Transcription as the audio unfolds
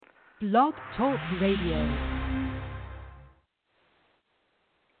Blog Talk Radio.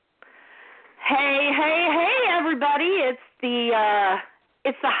 Hey, everybody. It's the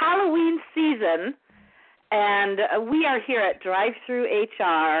Halloween season, and we are here at thru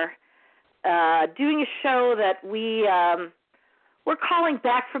doing a show that we're calling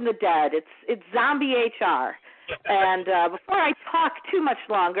Back from the Dead. It's Zombie HR. And before I talk too much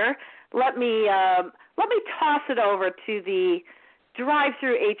longer, let me toss it over to the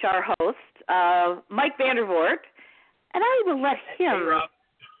Drive-Thru HR host, Mike VanDervort, and I will let him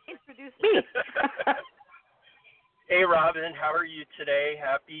introduce me. Hey, Robin, how are you today?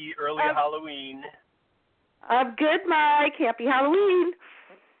 Happy early Halloween. I'm good, Mike. Happy Halloween.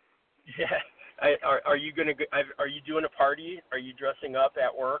 Yeah. Are you doing a party? Are you dressing up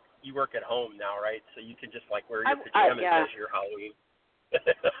at work? You work at home now, right? So you can just wear your pajamas as your Halloween.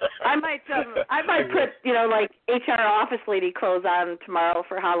 I might put HR office lady clothes on tomorrow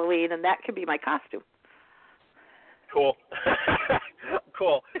for Halloween, and that could be my costume. Cool.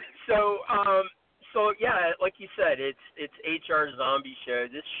 Cool. So yeah, like you said, it's HR Zombie Show.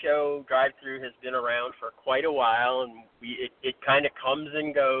 This show, Drive-Thru, has been around for quite a while, and it kind of comes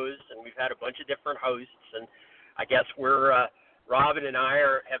and goes, and we've had a bunch of different hosts, and I guess Robin and I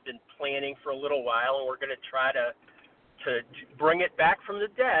have been planning for a little while, and we're going to try to bring it back from the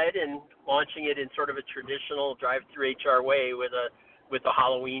dead and launching it in sort of a traditional Drive-Thru HR way with a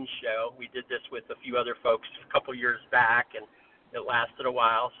Halloween show. We did this with a few other folks a couple years back, and it lasted a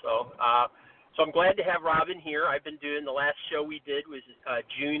while. So I'm glad to have Robin here. I've been doing the last show we did was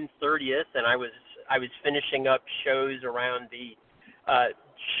June 30th, and I was finishing up shows around the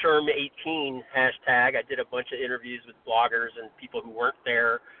Sherm18 hashtag. I did a bunch of interviews with bloggers and people who weren't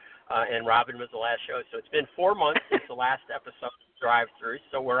there. And Robin was the last show. So it's been 4 months since the last episode of Drive-Thru.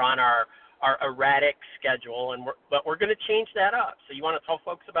 So we're on our erratic schedule, but we're going to change that up. So you want to tell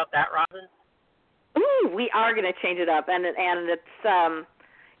folks about that, Robin? Ooh, we are going to change it up, and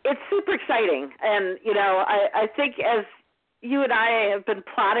it's super exciting. And I think as you and I have been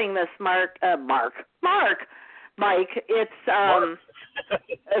plotting this, Mike, it's Mark. It's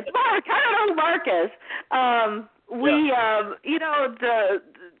Mark. I don't know who Mark is.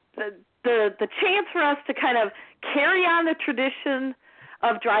 The chance for us to kind of carry on the tradition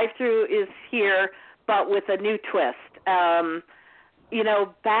of Drive-Thru is here, but with a new twist. Back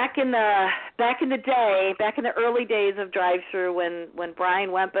in the day, back in the early days of Drive-Thru, when Brian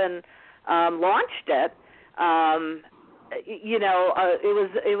Wempen launched it,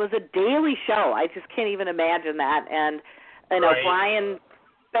 it was a daily show. I just can't even imagine that. And right. Brian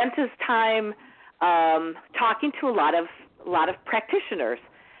spent his time talking to a lot of practitioners,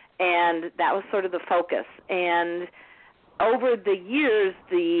 and that was sort of the focus. And over the years,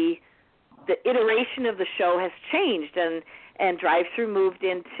 the iteration of the show has changed, and Drive-Thru moved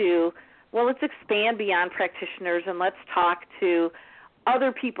into, well, let's expand beyond practitioners and let's talk to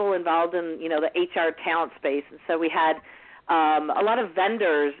other people involved in the HR talent space. And so we had a lot of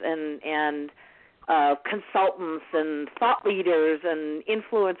vendors and consultants and thought leaders and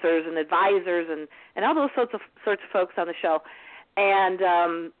influencers and advisors and all those sorts of folks on the show.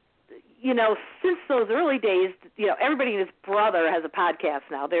 And since those early days, everybody and his brother has a podcast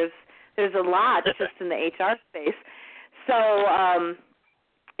now. There's a lot just in the HR space. So I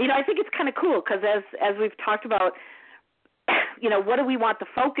think it's kind of cool because as we've talked about, what do we want the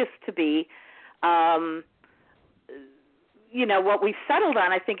focus to be? What we've settled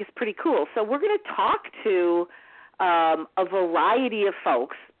on, I think, is pretty cool. So we're going to talk to a variety of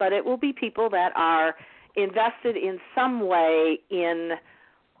folks, but it will be people that are invested in some way in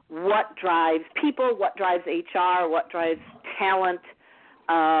what drives people, what drives HR, what drives talent,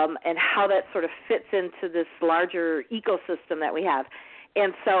 and how that sort of fits into this larger ecosystem that we have.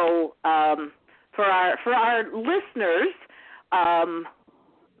 And so for our listeners,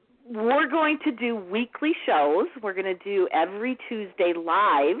 we're going to do weekly shows. We're going to do every Tuesday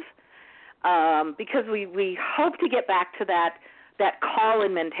live because we hope to get back to that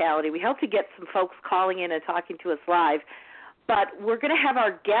call-in mentality. We hope to get some folks calling in and talking to us live. But we're going to have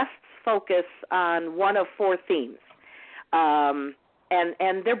our guests focus on one of 4 themes. And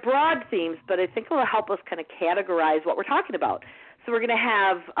they're broad themes, but I think it will help us kind of categorize what we're talking about. So we're going to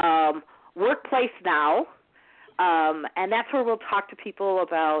have Workplace Now, and that's where we'll talk to people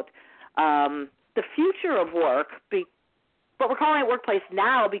about the future of work. But we're calling it Workplace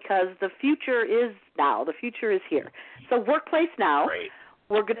Now because the future is now. The future is here. So Workplace Now. Great.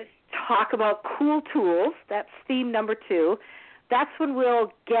 We're going to talk about cool tools. That's theme number 2. That's when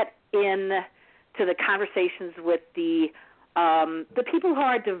we'll get in to the conversations with the people who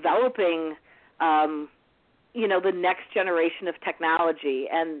are developing the next generation of technology,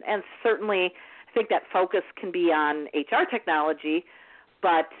 and certainly I think that focus can be on HR technology,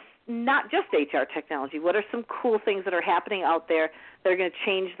 but not just HR technology. What are some cool things that are happening out there that are going to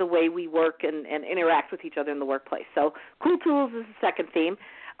change the way we work and interact with each other in the workplace? So cool tools is the second theme.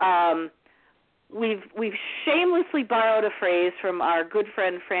 We've shamelessly borrowed a phrase from our good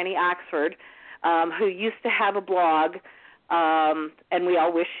friend Franny Oxford, who used to have a blog, and we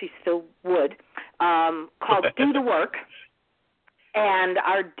all wish she still would, called Do the Work. And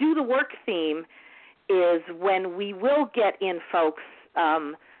our Do the Work theme is when we will get in folks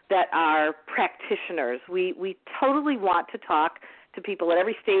that are practitioners. We totally want to talk to people at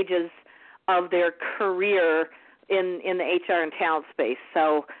every stages of their career in the HR and talent space.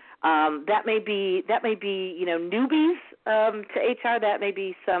 So that may be newbies to HR. That may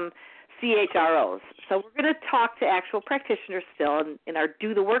be some CHROs. So we're going to talk to actual practitioners still in our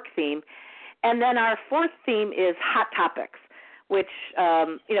Do the Work theme. And then our fourth theme is Hot Topics, which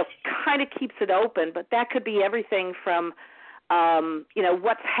kind of keeps it open, but that could be everything from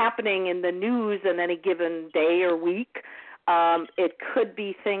what's happening in the news in any given day or week. It could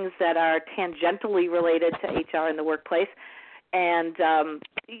be things that are tangentially related to HR in the workplace, and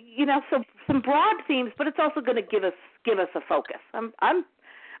so some broad themes. But it's also going to give us a focus.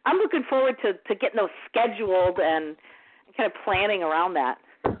 I'm looking forward to getting those scheduled and kind of planning around that.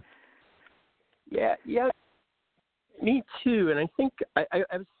 Yeah, me too. And I think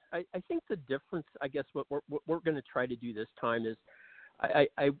I think the difference, I guess, what we're going to try to do this time is,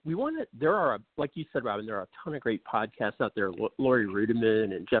 we want to. There are, like you said, Robin, there are a ton of great podcasts out there. Lori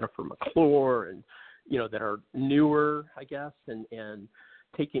Rudiman and Jennifer McClure, and that are newer, I guess, and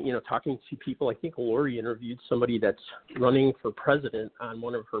talking to people. I think Lori interviewed somebody that's running for president on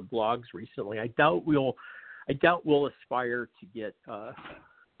one of her blogs recently. I doubt we'll aspire to get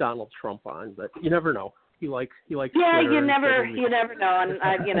Donald Trump on, but you never know. He likes Yeah, Twitter, you never know, and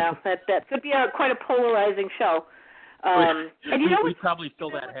that could be quite a polarizing show. And we probably fill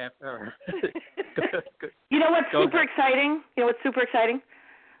that half hour. You know what's super exciting?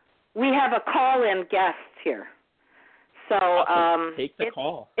 We have a call-in guest here. So take the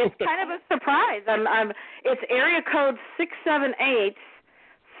call. It's kind of a surprise. It's area code 678.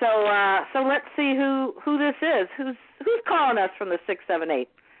 So let's see who this is. Who's calling us from the 678?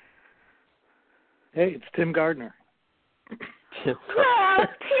 Hey, it's Tim Gardner. Tim. I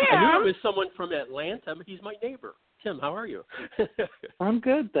knew it was someone from Atlanta, but he's my neighbor. Tim, how are you? I'm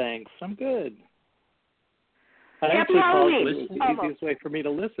good, thanks. I'm good. I Happy actually Halloween. called the easiest way for me to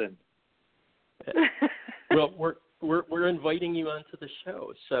listen. Well, we're inviting you onto the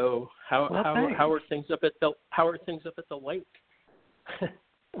show. So how are things up at the lake?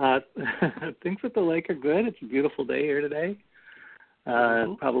 Things at the lake are good. It's a beautiful day here today.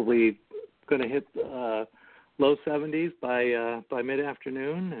 Probably going to hit low 70s by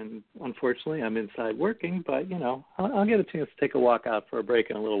mid-afternoon, and unfortunately I'm inside working, but I'll get a chance to take a walk out for a break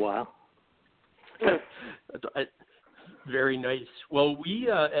in a little while. Very nice. Well, we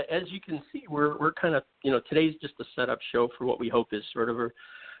as you can see, we're kind of today's just a setup show for what we hope is sort of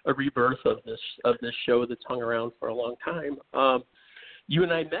a rebirth of this show that's hung around for a long time. You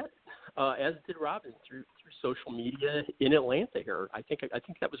and I met, as did Robin, through social media in Atlanta here. I think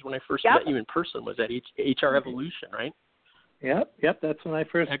that was when I first met you in person. Was at HR Evolution, right? Yep. That's when I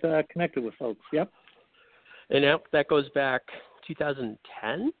first connected with folks. Yep. And that goes back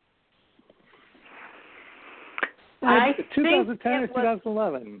 2010. 2010 or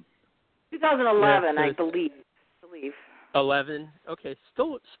 2011. 2011, I believe. 11. Okay,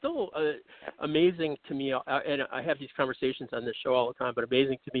 still amazing to me, and I have these conversations on this show all the time, but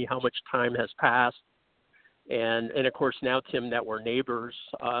amazing to me how much time has passed. And of course now, Tim, that we're neighbors.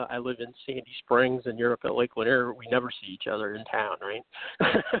 I live in Sandy Springs and you're up at Lake Lanier. We never see each other in town, right?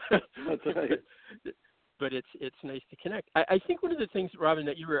 That's right. But it's nice to connect. I think one of the things, Robin,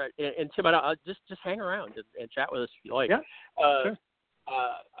 that you were, and Tim, I'll just hang around and chat with us if you like. Yeah, sure.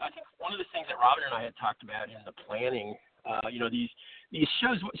 I think one of the things that Robin and I had talked about in the planning, these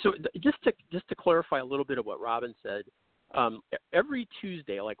shows. So just to clarify a little bit of what Robin said, every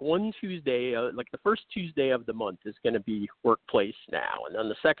Tuesday, like one Tuesday, like the first Tuesday of the month is going to be Workplace Now, and then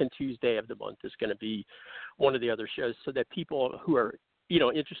the second Tuesday of the month is going to be one of the other shows, so that people who are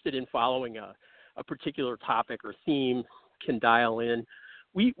interested in following a particular topic or theme can dial in.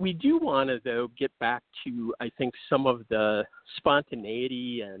 We do want to, though, get back to, I think, some of the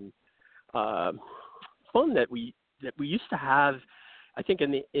spontaneity and fun that we used to have, I think,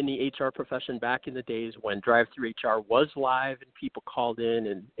 in the HR profession back in the days when Drive-Thru HR was live and people called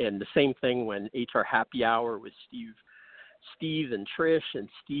in, and the same thing when HR Happy Hour with Steve and Trish and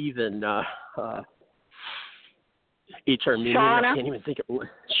Steve and HR Minion. Shauna. I can't even think of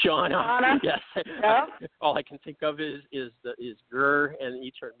Shauna. Yes. Yep. All I can think of is Gurr and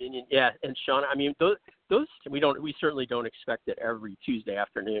HR Minion. Yeah, and Shauna. I mean, those we certainly don't expect that every Tuesday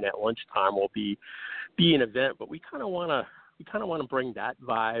afternoon at lunchtime will be an event, but we kind of want to bring that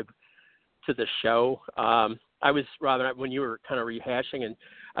vibe to the show. I was, Robin, when you were kind of rehashing, and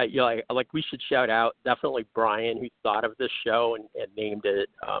we should shout out definitely Brian, who thought of this show and named it.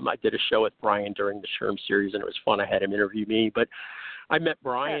 I did a show with Brian during the Sherm series, and it was fun. I had him interview me, but I met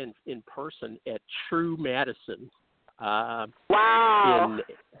Brian in person at Thru Madison. Wow.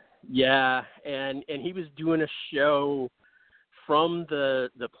 And he was doing a show from the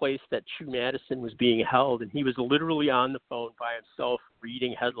place that Thru Madison was being held, and he was literally on the phone by himself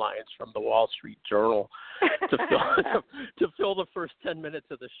reading headlines from the Wall Street Journal to fill the first 10 minutes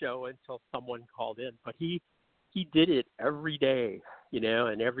of the show until someone called in. But he did it every day,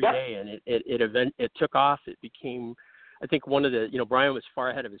 and every day, and it took off. It became, I think, one of the, Brian was far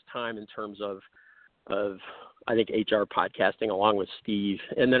ahead of his time in terms of I think HR podcasting, along with Steve,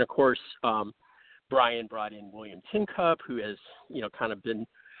 and then of course. Brian brought in William Tincup, who has, kind of been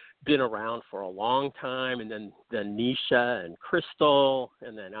around for a long time, and then Nisha and Crystal,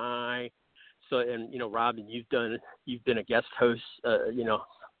 and then I. So, and Robin, you've been a guest host,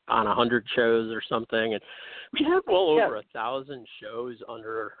 on 100 shows or something, and we have well over 1,000 shows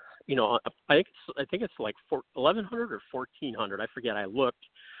under. I think it's like 1,100 or 1,400. I forget. I looked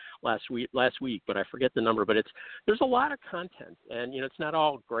last week, but I forget the number. But there's a lot of content, and it's not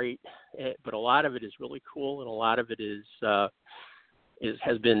all great, but a lot of it is really cool, and a lot of it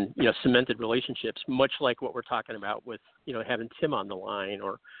has been cemented relationships, much like what we're talking about with having Tim on the line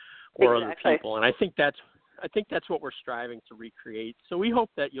or other people. And I think that's what we're striving to recreate. So we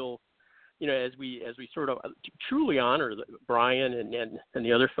hope that you'll as we sort of truly honor Brian and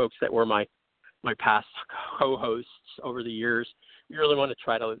the other folks that were my past co-hosts over the years. We really want to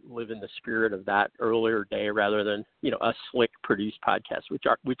try to live in the spirit of that earlier day rather than, us slick produced podcasts, which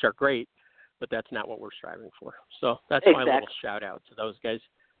are great, but that's not what we're striving for. So that's my little shout out to those guys.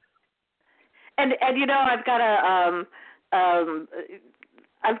 And I've got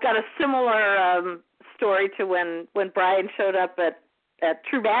a similar story to when Brian showed up at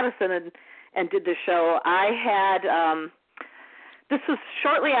Thru Madison and did the show. I had this was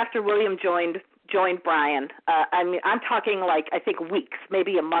shortly after William joined Brian. I'm talking like, I think, weeks,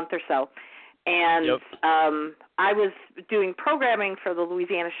 maybe a month or so. And I was doing programming for the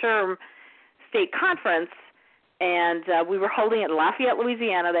Louisiana Sherm State Conference, and we were holding it in Lafayette,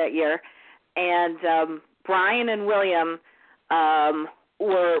 Louisiana that year. And Brian and William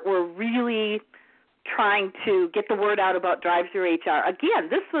were really trying to get the word out about drive-thru HR. Again,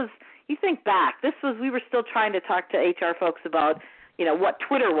 this was, you think back, we were still trying to talk to HR folks about what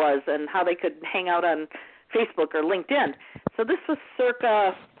Twitter was and how they could hang out on Facebook or LinkedIn. So this was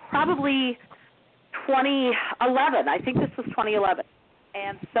circa probably 2011. I think this was 2011.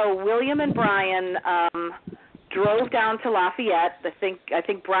 And so William and Brian drove down to Lafayette. I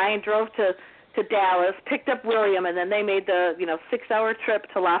think Brian drove to Dallas, picked up William, and then they made the 6-hour trip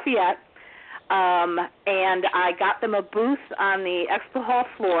to Lafayette. And I got them a booth on the expo hall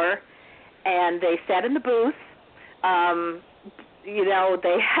floor, and they sat in the booth.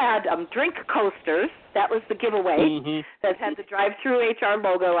 They had drink coasters. That was the giveaway that had the drive-thru HR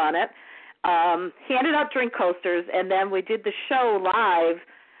logo on it. Handed out drink coasters, and then we did the show live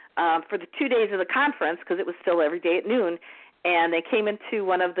for the 2 days of the conference because it was still every day at noon. And they came into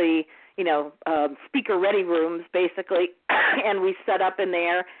one of the, speaker ready rooms basically, and we set up in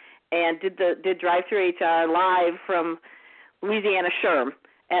there and did drive-thru HR live from Louisiana Sherm,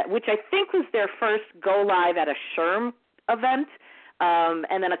 which I think was their first go live at a Sherm event.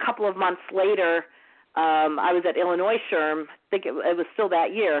 And then a couple of months later, I was at Illinois Sherm. I think it was still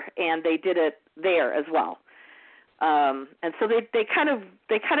that year, and they did it there as well. And so they kind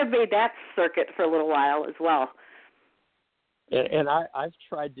of made that circuit for a little while as well. And I've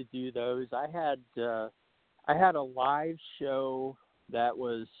tried to do those. I had a live show that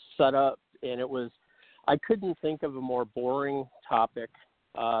was set up, and I couldn't think of a more boring topic,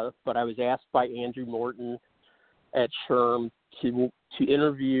 but I was asked by Andrew Morton at Sherm to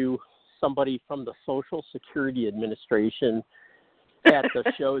interview somebody from the Social Security Administration at the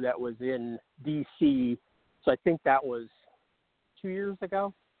show that was in D.C. So I think that was 2 years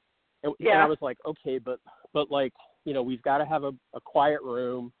ago. And I was like, okay, but like, we've got to have a quiet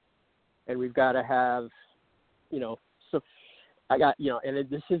room, and we've got to have, so I got, and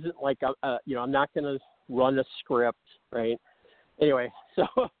this isn't like, I'm not going to run a script, right? Anyway, so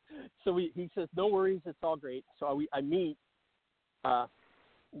he says, no worries, it's all great. So I meet,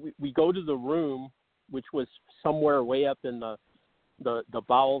 we go to the room which was somewhere way up in the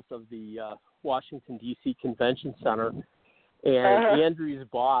bowels of the Washington, D.C. Convention Center. And Andrew's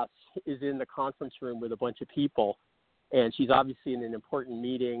boss is in the conference room with a bunch of people, and she's obviously in an important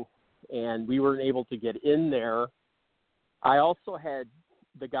meeting, and we weren't able to get in there. I also had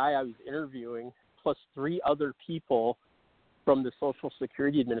the guy I was interviewing plus 3 other people from the Social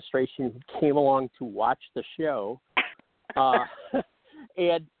Security Administration who came along to watch the show.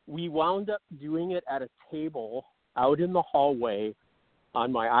 And we wound up doing it at a table out in the hallway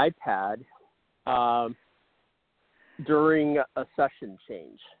on my iPad during a session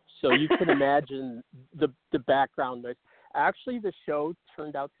change. So you can imagine the background noise. Actually, the show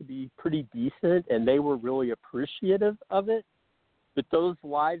turned out to be pretty decent, and they were really appreciative of it. But those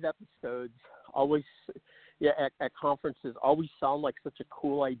live episodes always, at conferences, always sound like such a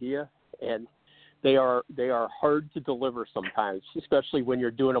cool idea, and they are hard to deliver sometimes, especially when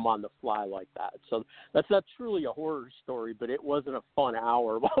you're doing them on the fly like that. So that's not truly a horror story, but it wasn't a fun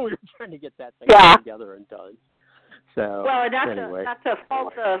hour while we were trying to get that thing together and done. So well, not anyway. not to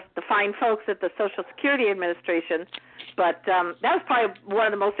fault the fine folks at the Social Security Administration, but that was probably one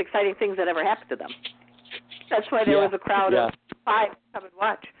of the most exciting things that ever happened to them. That's why there was a crowd of 5 come and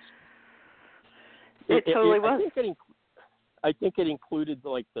watch. It totally was. I think it included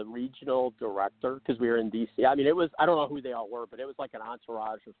like the regional director because we were in D.C. I mean, it was, I don't know who they all were, but it was like an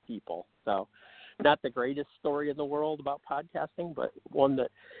entourage of people. So not the greatest story in the world about podcasting, but one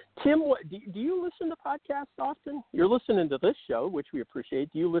that, Tim, do you listen to podcasts often? You're listening to this show, which we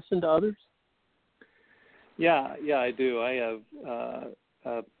appreciate. Do you listen to others? Yeah, I do. I have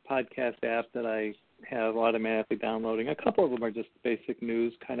a podcast app that I have automatically downloading. A couple of them are just basic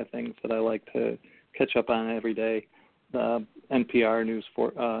news kind of things that I like to catch up on every day. The NPR news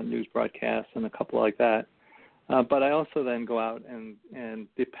broadcasts and a couple like that. But I also then go out and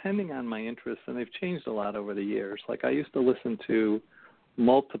depending on my interests, and they've changed a lot over the years, like I used to listen to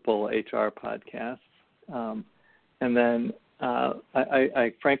multiple HR podcasts, and then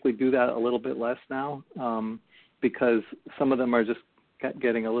I frankly do that a little bit less now because some of them are just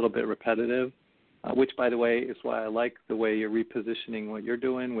getting a little bit repetitive, which, by the way, is why I like the way you're repositioning what you're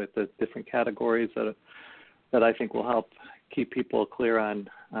doing with the different categories that I think will help keep people clear on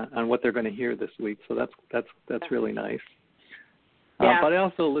what they're going to hear this week. So that's really nice. Yeah. But I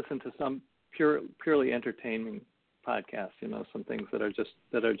also listen to some purely entertaining podcasts. Some things that are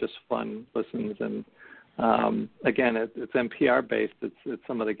just fun listens. And again, it's NPR based. It's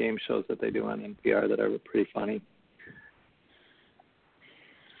some of the game shows that they do on NPR that are pretty funny.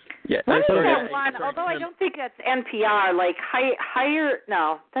 Yeah. What is that one? Although I don't think that's NPR. Like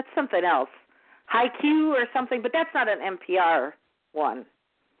no, that's something else. HiQ or something, but that's not an NPR one.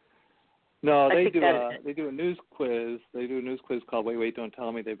 No, they do a news quiz. They do a news quiz called Wait, Don't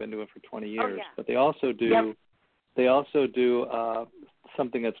Tell Me. They've been doing it for 20 years. Yeah. But they also do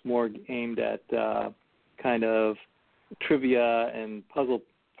something that's more aimed at kind of trivia and puzzle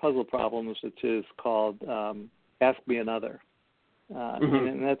problems, which is called Ask Me Another.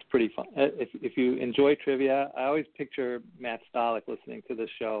 And that's pretty fun. If you enjoy trivia, I always picture Matt Stolick listening to this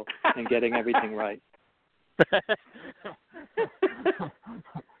show and getting everything right.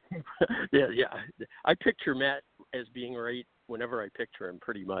 Yeah. I picture Matt as being right whenever I picture him,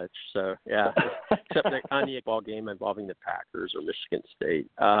 pretty much. So yeah, except on the ball game involving the Packers or Michigan State.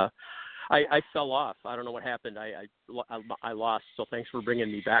 I fell off. I don't know what happened. I lost. So thanks for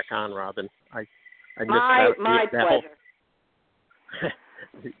bringing me back on, Robin. I missed my that pleasure.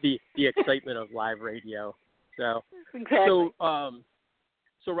 the excitement of live radio. So exactly.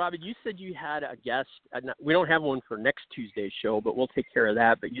 So Robin, you said you had a guest. We don't have one for next Tuesday's show, but we'll take care of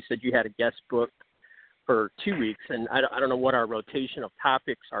that. But you said you had a guest booked for 2 weeks, and I don't know what our rotation of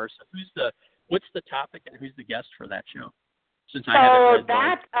topics are. So what's the topic and who's the guest for that show? Since I haven't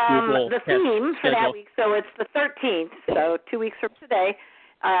read the theme for that week. So it's the 13th. So 2 weeks from today.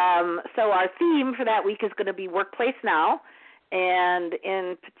 So our theme for that week is going to be Workplace Now. And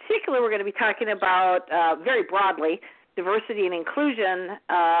in particular, we're going to be talking about, very broadly, diversity and inclusion.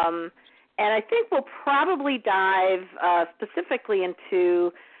 And I think we'll probably dive specifically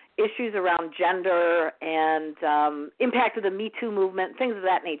into issues around gender and impact of the Me Too movement, things of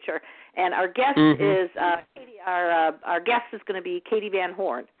that nature. And our guest is Katie. Our guest is going to be Katie Van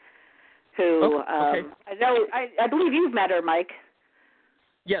Horn, who okay. I believe you've met her, Mike.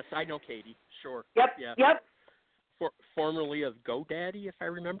 Yes, I know Katie. Sure. Yep. Yeah. Yep. Formerly of GoDaddy, if I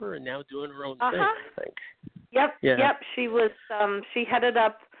remember, and now doing her own thing, I think. Yep. Yeah. Yep. She was. She headed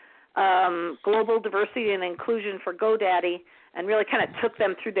up global diversity and inclusion for GoDaddy, and really kind of took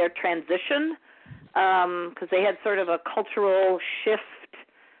them through their transition because they had sort of a cultural shift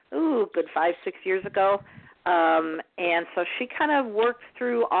good 5-6 years ago. And so she kind of worked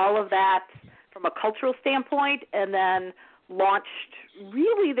through all of that from a cultural standpoint, and then launched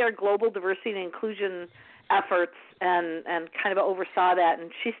really their global diversity and inclusion efforts, and kind of oversaw that.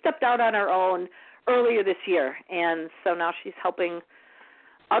 And she stepped out on her own earlier this year, and so now she's helping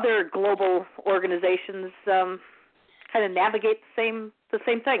other global organizations kind of navigate the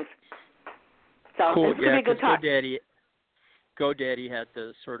same things. So cool. it's going to be a good talk. GoDaddy had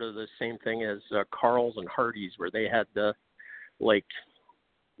the sort of the same thing as Carl's and Hardee's, where they had the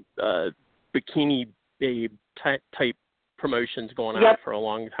bikini babe type promotions going on for a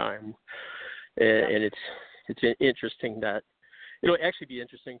long time, and it's interesting that it'll actually be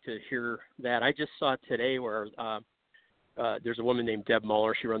interesting to hear that. I just saw today where there's a woman named Deb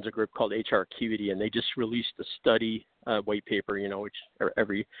Muller. She runs a group called HR Acuity, and they just released a study white paper, which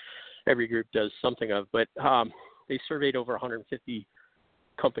every group does something of, but they surveyed over 150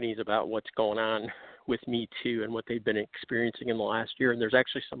 companies about what's going on with Me Too and what they've been experiencing in the last year. And there's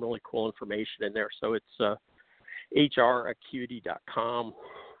actually some really cool information in there. So it's hracuity.com.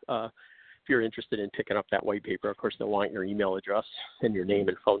 If you're interested in picking up that white paper, of course, they'll want your email address and your name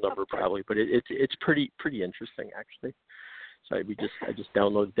and phone number probably. But it's pretty interesting, actually. So I just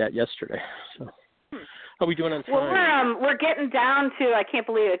downloaded that yesterday. So how are we doing on time? Well, we're getting down to, I can't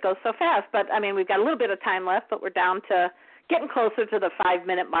believe it goes so fast, but I mean, we've got a little bit of time left, but we're down to getting closer to the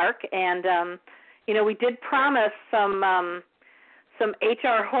 5-minute mark. And, we did promise some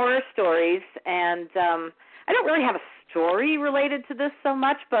HR horror stories, and I don't really have a story related to this so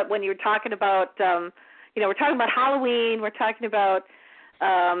much, but when you're talking about, we're talking about Halloween, we're talking about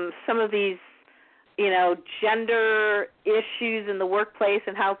some of these, gender issues in the workplace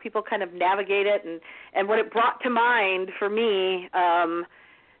and how people kind of navigate it, and what it brought to mind for me,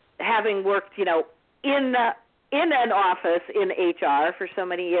 having worked, in an office in HR for so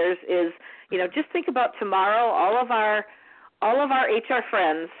many years, is, just think about tomorrow, all of our HR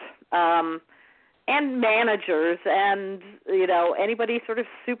friends, and managers and, anybody sort of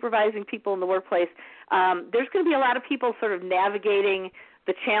supervising people in the workplace, there's going to be a lot of people sort of navigating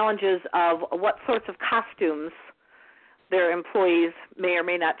the challenges of what sorts of costumes their employees may or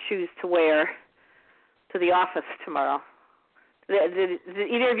may not choose to wear to the office tomorrow. Did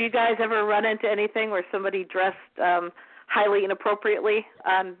either of you guys ever run into anything where somebody dressed highly inappropriately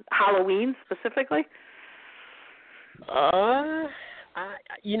on Halloween specifically? I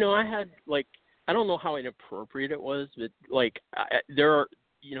had I don't know how inappropriate it was, but there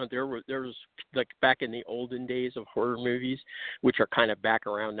was back in the olden days of horror movies, which are kind of back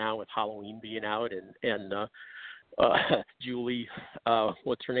around now with Halloween being out, and Julie,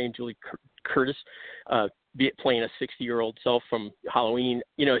 what's her name, Julie Curtis, playing a 60-year-old self from Halloween.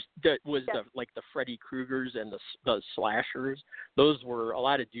 That was the Freddy Kruegers and the slashers. Those were, a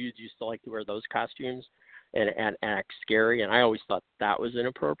lot of dudes used to like to wear those costumes and act scary, and I always thought that was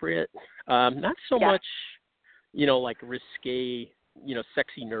inappropriate. Not so much, risque,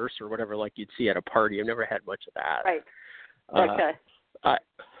 sexy nurse or whatever like you'd see at a party. I've never had much of that. Right. Okay.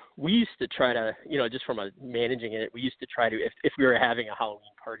 We used to try to, just from managing it, we used to try to, if we were having a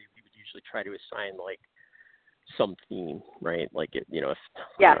Halloween party, we would usually try to assign some theme, right? I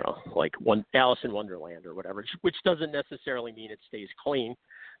don't know, one Alice in Wonderland or whatever, which doesn't necessarily mean it stays clean,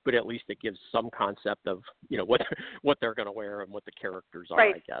 but at least it gives some concept of, what they're going to wear and what the characters are,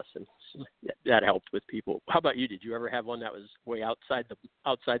 I guess. And that helped with people. How about you? Did you ever have one that was way outside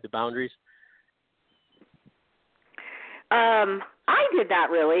the boundaries? I did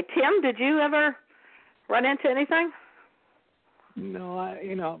not really. Tim, did you ever run into anything? No,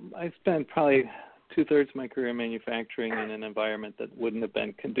 I spent probably 2/3 of my career in manufacturing in an environment that wouldn't have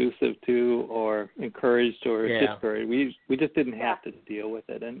been conducive to or encouraged or discouraged. We just didn't have to deal with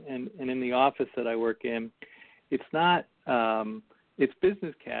it. And in the office that I work in, it's not it's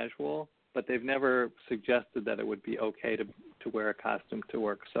business casual, but they've never suggested that it would be okay to wear a costume to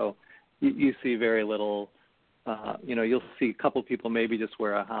work. So you see very little. You'll see a couple people maybe just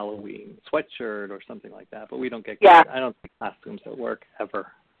wear a Halloween sweatshirt or something like that, but we don't get. I don't see costumes at work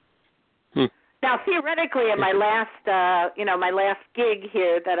ever. Now, theoretically, in my last, my last gig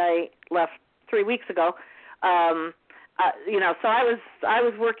here that I left 3 weeks ago, so I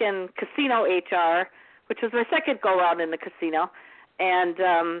was working casino HR, which was my second go around in the casino,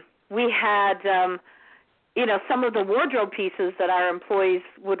 and we had, some of the wardrobe pieces that our employees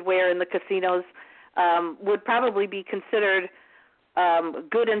would wear in the casinos would probably be considered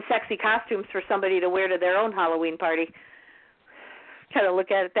good and sexy costumes for somebody to wear to their own Halloween party. Kind of look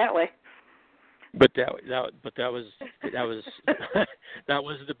at it that way. But that was that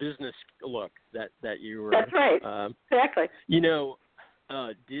was the business look that you were. That's right. Exactly.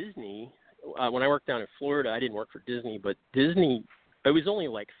 Disney, when I worked down in Florida, I didn't work for Disney, but Disney, it was only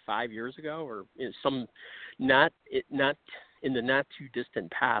like 5 years ago, or not in the not too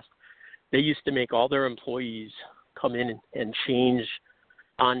distant past. They used to make all their employees come in and change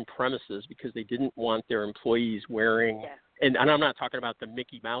on premises because they didn't want their employees wearing. Yeah. And I'm not talking about the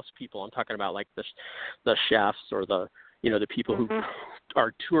Mickey Mouse people. I'm talking about like the chefs or the people who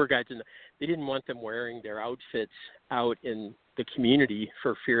are tour guides, and they didn't want them wearing their outfits out in the community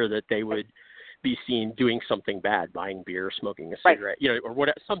for fear that they would be seen doing something bad, buying beer, smoking a cigarette, or what.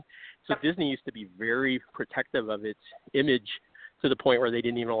 So Disney used to be very protective of its image to the point where they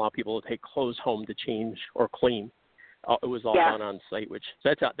didn't even allow people to take clothes home to change or clean. It was all done on site, which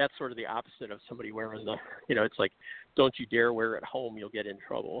that's sort of the opposite of somebody wearing the, it's like, don't you dare wear it home, you'll get in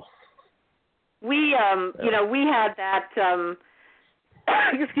trouble. We we had that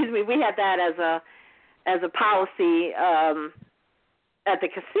excuse me, we had that as a policy at the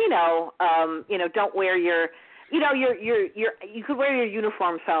casino. Don't wear your you could wear your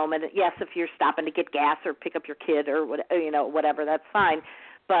uniforms home, and yes, if you're stopping to get gas or pick up your kid or whatever, that's fine.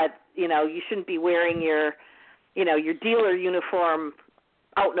 But you shouldn't be wearing your dealer uniform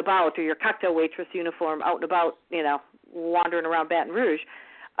out and about, or your cocktail waitress uniform out and about, wandering around Baton Rouge.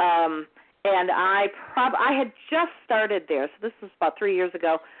 And I had just started there, so this was about 3 years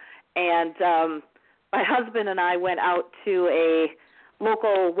ago, and my husband and I went out to a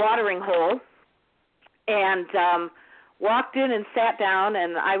local watering hole and walked in and sat down,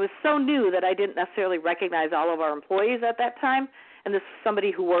 and I was so new that I didn't necessarily recognize all of our employees at that time, and this was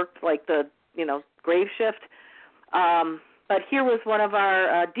somebody who worked like the, grave shift. But here was one of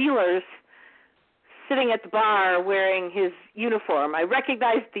our dealers sitting at the bar wearing his uniform. I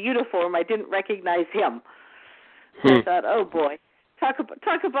recognized the uniform. I didn't recognize him. I thought, oh, boy. Talk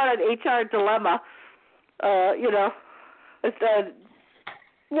about an HR dilemma.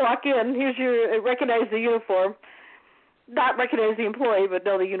 Walk in, recognize the uniform. Not recognize the employee, but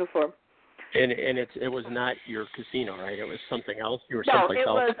know the uniform. And it was not your casino, right? It was something else? You were someplace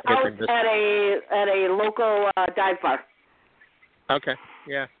else? No, it was out at a local dive bar. Okay,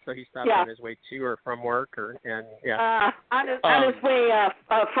 yeah. So he stopped on his way to or from work, on his way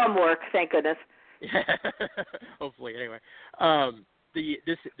from work. Thank goodness. Hopefully, anyway.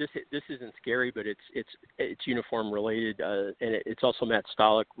 This isn't scary, but it's uniform related, and it's also Matt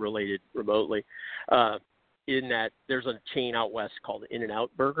Stolick related remotely. In that there's a chain out west called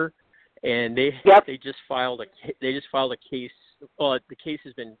In-N-Out Burger, and they just filed a case. Well, the case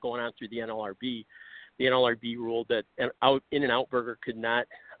has been going on through the NLRB. The NLRB ruled that In-N-Out Burger could not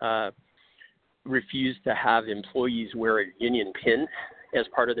refuse to have employees wear a union pin as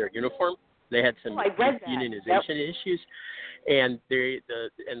part of their uniform. They had some unionization issues, and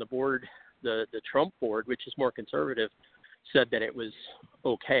the board, the Trump board, which is more conservative, said that it was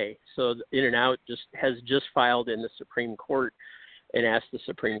okay. So In-N-Out has just filed in the Supreme Court and asked the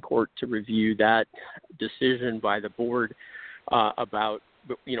Supreme Court to review that decision by the board about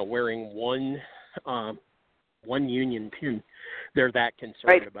wearing one union pin. They're that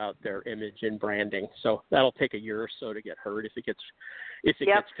concerned about their image and branding. So that'll take a year or so to get heard if it gets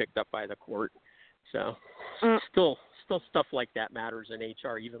picked up by the court. So still stuff like that matters in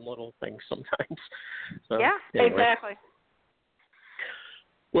HR, even little things sometimes. So, anyway. Exactly.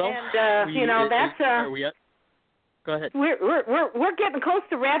 Well, and that's are we at? Go ahead. We're getting close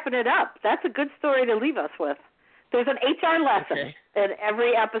to wrapping it up. That's a good story to leave us with. There's an HR lesson in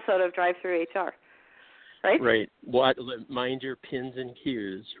every episode of Drive Thru HR. Right? Right. Mind your pins and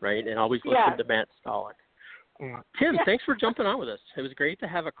cues, right? And always listen to Matt Stolick. Tim, thanks for jumping on with us. It was great to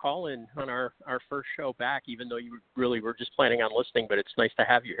have a call in on our first show back, even though you really were just planning on listening, but it's nice to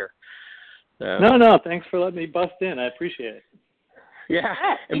have you here. So. No, thanks for letting me bust in. I appreciate it. Yeah.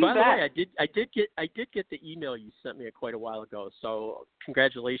 And by the way, I did get the email you sent me quite a while ago. So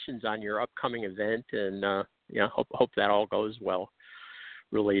congratulations on your upcoming event, and hope that all goes well.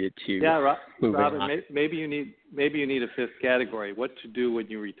 Related to Robin, maybe you need a fifth category. What to do when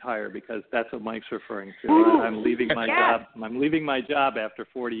you retire? Because that's what Mike's referring to. I'm leaving my job. I'm leaving my job after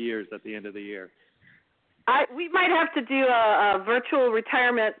 40 years at the end of the year. We might have to do a virtual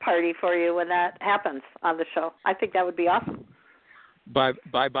retirement party for you when that happens on the show. I think that would be awesome. Bye.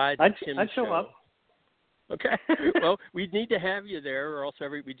 I'd show up. Okay. Well, we'd need to have you there, or else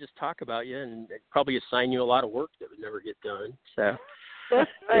we just talk about you and probably assign you a lot of work that would never get done. So. That's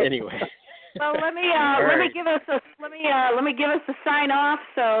right. Anyway. Well, let me give us a sign off.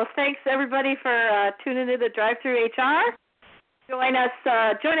 So thanks everybody for tuning in to Drive Thru HR. Join us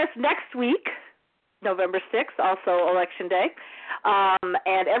next week, November 6th, also Election Day,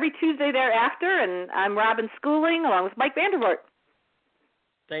 and every Tuesday thereafter. And I'm Robin Schooling along with Mike VanDervort.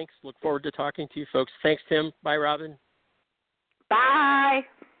 Thanks. Look forward to talking to you folks. Thanks, Tim. Bye, Robin. Bye.